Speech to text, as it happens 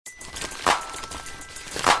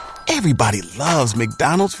Everybody loves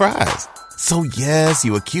McDonald's fries. So yes,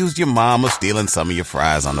 you accused your mom of stealing some of your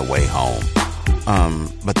fries on the way home.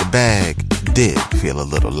 But the bag did feel a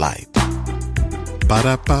little light.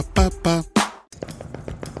 Ba-da-ba-ba-ba.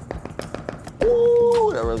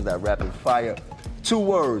 Ooh, that was that rapid fire. 2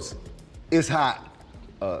 words. It's hot.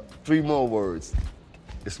 3 more words.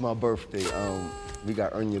 It's my birthday. We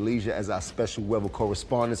got Earn Your Leisure as our special weather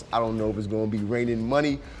correspondent. I don't know if it's going to be raining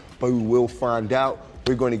money, but we will find out.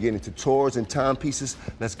 We're going to get into tours and timepieces.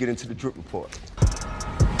 Let's get into the Drip Report.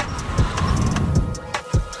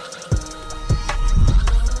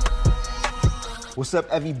 What's up,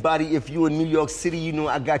 everybody? If you in New York City, you know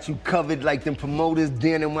I got you covered like them promoters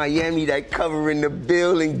down in Miami that covering the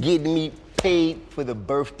bill and getting me paid for the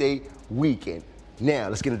birthday weekend. Now,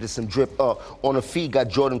 let's get into some drip. On the feet, got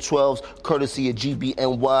Jordan 12s, courtesy of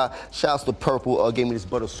GBNY. Shouts to Purple, gave me this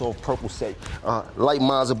Butter Soft purple set. Light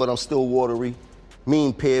Mazda, but I'm still watery.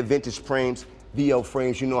 Mean pair, vintage frames, VL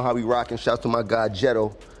frames. You know how we rockin'. Shouts to my guy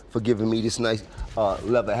Jetto for giving me this nice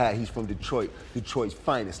leather hat. He's from Detroit, Detroit's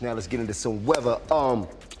finest. Now let's get into some weather.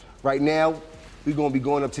 Right now, we're gonna be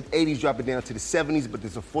going up to the 80s, dropping down to the 70s, but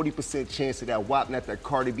there's a 40% chance of that WAP, not that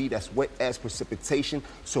Cardi B, that's wet ass precipitation.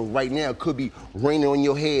 So right now, it could be raining on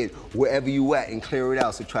your head wherever you at and clear it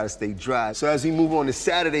out, so try to stay dry. So as we move on to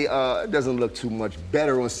Saturday, it doesn't look too much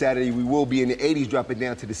better on Saturday. We will be in the 80s, dropping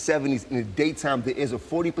down to the 70s. In the daytime, there is a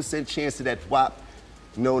 40% chance of that WAP.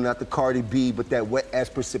 No, not the Cardi B, but that wet-ass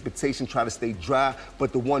precipitation. Try to stay dry.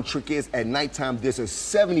 But the one trick is, at nighttime, there's a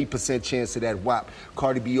 70% chance of that WAP.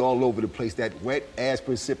 Cardi B all over the place. That wet-ass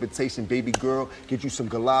precipitation, baby girl. Get you some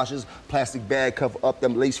galoshes, plastic bag, cover up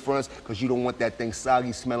them lace fronts, because you don't want that thing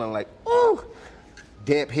soggy, smelling like, ooh.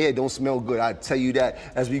 Damp hair don't smell good, I tell you that.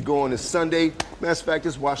 As we go on to Sunday, matter of fact,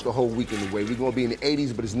 just watch the whole weekend away. We're gonna be in the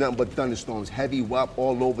 80s, but it's nothing but thunderstorms. Heavy WAP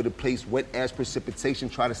all over the place, wet ass precipitation,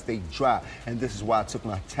 try to stay dry. And this is why I took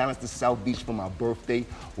my talents to South Beach for my birthday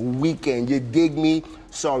weekend. You dig me?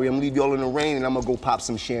 Sorry, I'm gonna leave y'all in the rain and I'm gonna go pop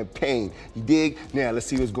some champagne. You dig? Now, let's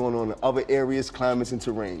see what's going on in other areas, climates, and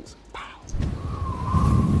terrains. Pow.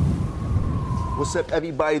 What's up,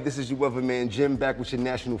 everybody? This is your weatherman Jim back with your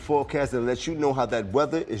national forecast that lets you know how that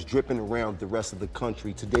weather is dripping around the rest of the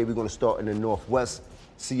country. Today we're going to start in the northwest,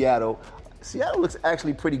 Seattle. Seattle looks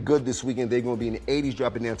actually pretty good this weekend. They're going to be in the 80s,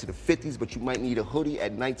 dropping down to the 50s, but you might need a hoodie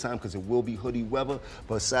at nighttime because it will be hoodie weather.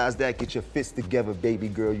 Besides that, get your fits together, baby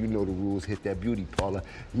girl. You know the rules. Hit that beauty parlor,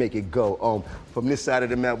 make it go. From this side of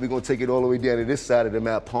the map, we're going to take it all the way down to this side of the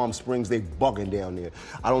map. Palm Springs, they bugging down there.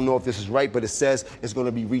 I don't know if this is right, but it says it's going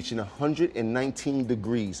to be reaching 119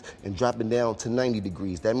 degrees and dropping down to 90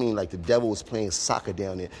 degrees. That means like the devil is playing soccer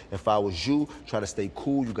down there. If I was you, try to stay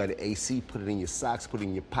cool. You got an AC, put it in your socks, put it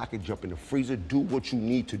in your pocket, jump in the freezer, do what you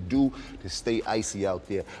need to do to stay icy out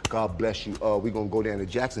there. God bless you. We're going to go down to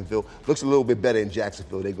Jacksonville. Looks a little bit better in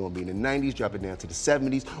Jacksonville. They're going to be in the 90s, dropping down to the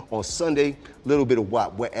 70s. On Sunday, a little bit of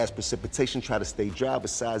wet-ass precipitation. Try to stay dry.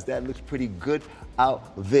 Besides that, looks pretty good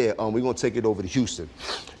out there. We're going to take it over to Houston.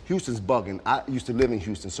 Houston's bugging. I used to live in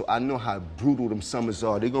Houston, so I know how brutal them summers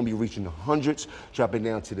are. They're going to be reaching the hundreds, dropping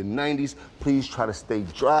down to the 90s. Please try to stay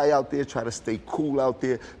dry out there. Try to stay cool out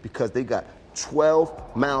there because they got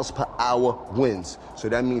 12 miles per hour winds. So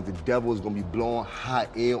that means the devil is gonna be blowing hot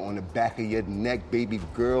air on the back of your neck, baby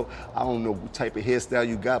girl. I don't know what type of hairstyle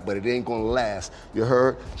you got, but it ain't gonna last. You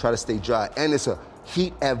heard? Try to stay dry. And it's a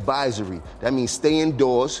heat advisory. That means stay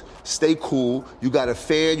indoors, stay cool. You got a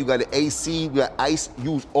fan, you got an AC, you got ice,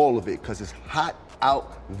 use all of it, because it's hot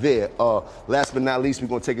out there. Last but not least, we're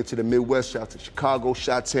gonna take it to the Midwest. Shout out to Chicago,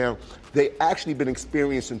 Chi-Town. They actually been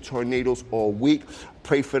experiencing tornadoes all week.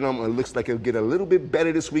 Pray for them. It looks like it'll get a little bit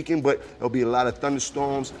better this weekend, but there'll be a lot of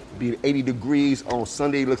thunderstorms. It'll be 80 degrees on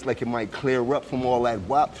Sunday. It looks like it might clear up from all that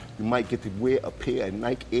WAP. You might get to wear a pair of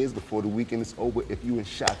Nike Airs before the weekend is over if you in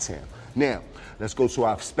Chi-Town. Now, let's go to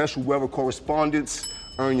our special weather correspondents.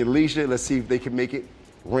 Earn Your Leisure. Let's see if they can make it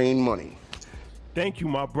rain money. Thank you,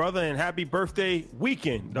 my brother, and happy birthday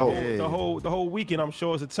weekend. The whole weekend, I'm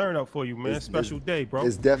sure, is a turn up for you, man. Special day, bro.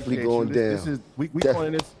 It's definitely going down. This is we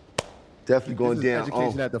calling this definitely going this is down.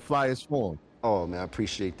 Education at the flyest form. Oh man, I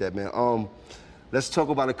appreciate that, man. Let's talk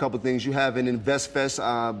about a couple things. You have an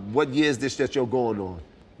InvestFest. What year is this that you're going on?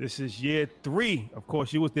 This is year 3. Of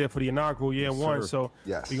course, you was there for the inaugural year 1, so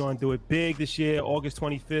yes. We're gonna do it big this year, August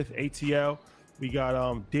 25th, ATL. We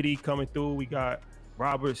got Diddy coming through. We got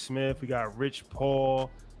Robert Smith. We got Rich Paul.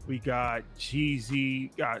 We got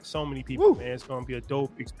Jeezy. Got so many people, man. It's gonna be a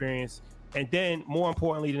dope experience. And then, more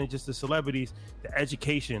importantly than just the celebrities, the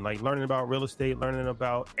education, like learning about real estate, learning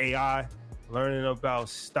about AI, learning about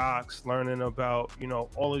stocks, learning about,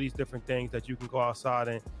 all of these different things that you can go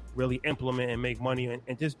outside really implement and make money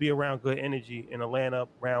and just be around good energy in Atlanta,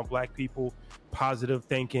 around black people, positive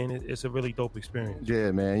thinking. It's a really dope experience.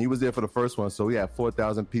 Yeah, man. He was there for the first one. So we had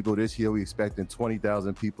 4,000 people this year. We expecting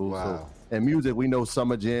 20,000 people. Wow. So, and music, we know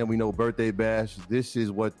Summer Jam, we know Birthday Bash. This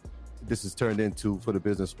is what this is turned into for the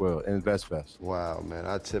business world and InvestFest. Wow, man.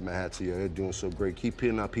 I tip my hat to you. They're doing so great. Keep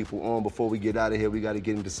putting our people on. Before we get out of here, we got to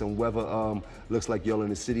get into some weather. Looks like y'all in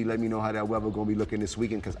the city. Let me know how that weather going to be looking this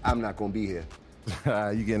weekend, because I'm not going to be here.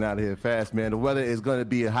 You getting out of here fast, man. The weather is going to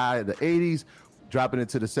be high in the 80s, dropping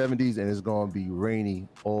into the 70s, and it's going to be rainy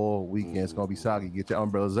all weekend. It's going to be soggy. Get your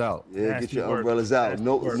umbrellas out. Yeah, get your umbrellas out.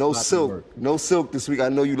 No silk. No silk this week. I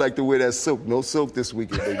know you like to wear that silk. No silk this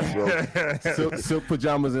weekend, baby, bro. silk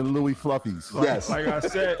pajamas and Louis fluffies. Yes. Like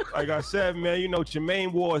I said, man, you know,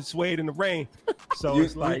 Jermaine wore suede in the rain. So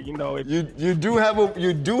it's like, you know, you do have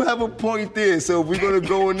a point there. So if we're gonna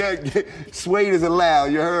go in that, suede is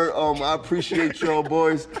allowed. You heard? I appreciate y'all,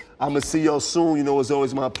 boys. I'm gonna see y'all soon. You know, it's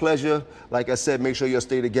always my pleasure. Like I said, make sure y'all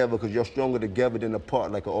stay together, because you're stronger together than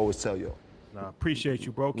apart, like I always tell y'all. Nah, appreciate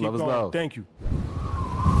you, bro. Keep Love is going. love. Thank you.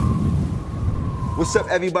 What's up,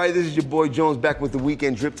 everybody? This is your boy Jones back with the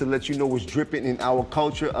Weekend Drip to let you know what's dripping in our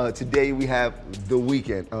culture. Today we have The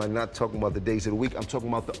Weeknd. Not talking about the days of the week. I'm talking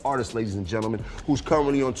about the artist, ladies and gentlemen, who's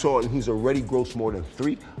currently on tour, and he's already grossed more than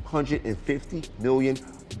 $350 million,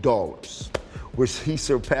 which he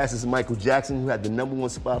surpasses Michael Jackson, who had the #1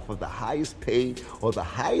 spot for the highest paid or the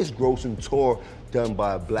highest grossing tour done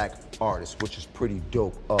by a black artist, which is pretty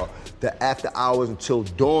dope. The After Hours Until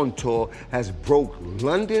Dawn tour has broke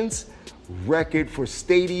London's record for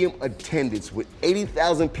stadium attendance with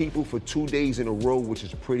 80,000 people for 2 days in a row, which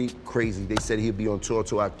is pretty crazy. They said he'll be on tour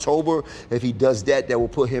till October. If he does that, that will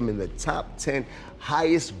put him in the top 10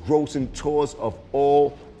 highest grossing tours of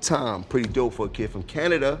all time. Pretty dope for a kid from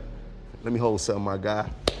Canada. Let me hold something, my guy.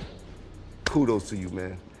 Kudos to you,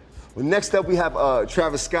 man. Well, next up we have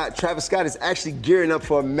Travis Scott. Travis Scott is actually gearing up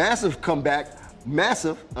for a massive comeback.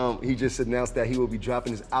 He just announced that he will be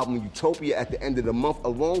dropping his album Utopia at the end of the month,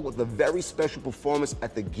 along with a very special performance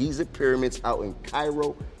at the Giza Pyramids out in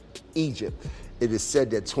Cairo, Egypt. It is said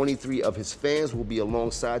that 23 of his fans will be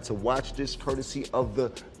alongside to watch this, courtesy of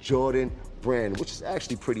the Jordan brand, which is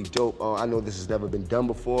actually pretty dope. I know this has never been done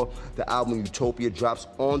before. The album Utopia drops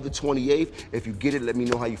on the 28th. If you get it, let me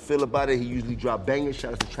know how you feel about it. He usually drop bangers.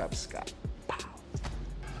 Shout out to Travis Scott.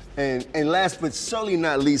 And last but certainly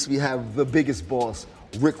not least, we have the biggest boss,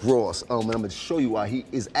 Rick Ross. And I'm going to show you why he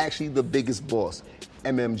is actually the biggest boss.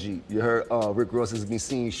 MMG. You heard Rick Ross has been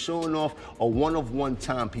seen showing off a one-of-one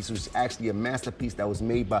timepiece, which is actually a masterpiece that was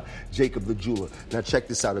made by Jacob the Jeweler. Now check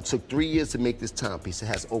this out. It took 3 years to make this timepiece. It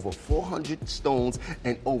has over 400 stones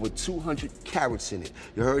and over 200 carats in it.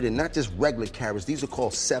 You heard? And not just regular carats. These are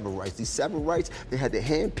called Severites. These Severites, they had to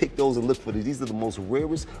hand-pick those and look for these. These are the most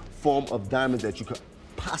rarest form of diamonds that you could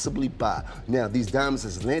possibly buy. Now, these diamonds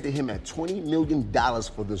has landed him at $20 million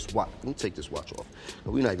for this watch. Let me take this watch off.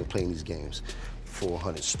 We're not even playing these games.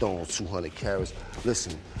 400 stones, 200 carats.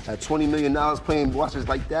 Listen, at $20 million playing watches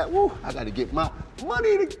like that, woo, I gotta get my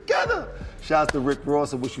money together. Shout out to Rick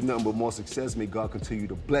Ross. I wish you nothing but more success. May God continue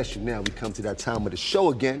to bless you. Now we come to that time of the show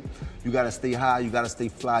again. You gotta stay high, you gotta stay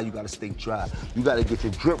fly, you gotta stay dry. You gotta get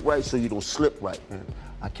your drip right so you don't slip right, man.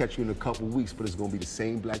 I'll catch you in a couple weeks, but it's gonna be the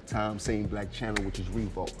same black time, same black channel, which is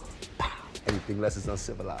Revolt. Anything less is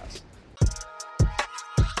uncivilized.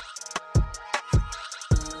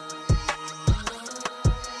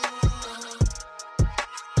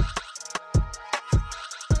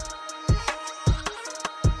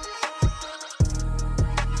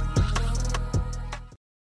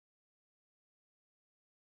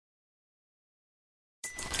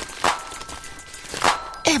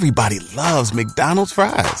 Everybody loves McDonald's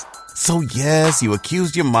fries. So yes, you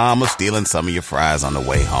accused your mom of stealing some of your fries on the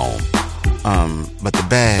way home. But the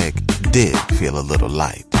bag did feel a little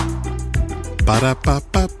light.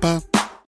 Ba-da-ba-ba-ba.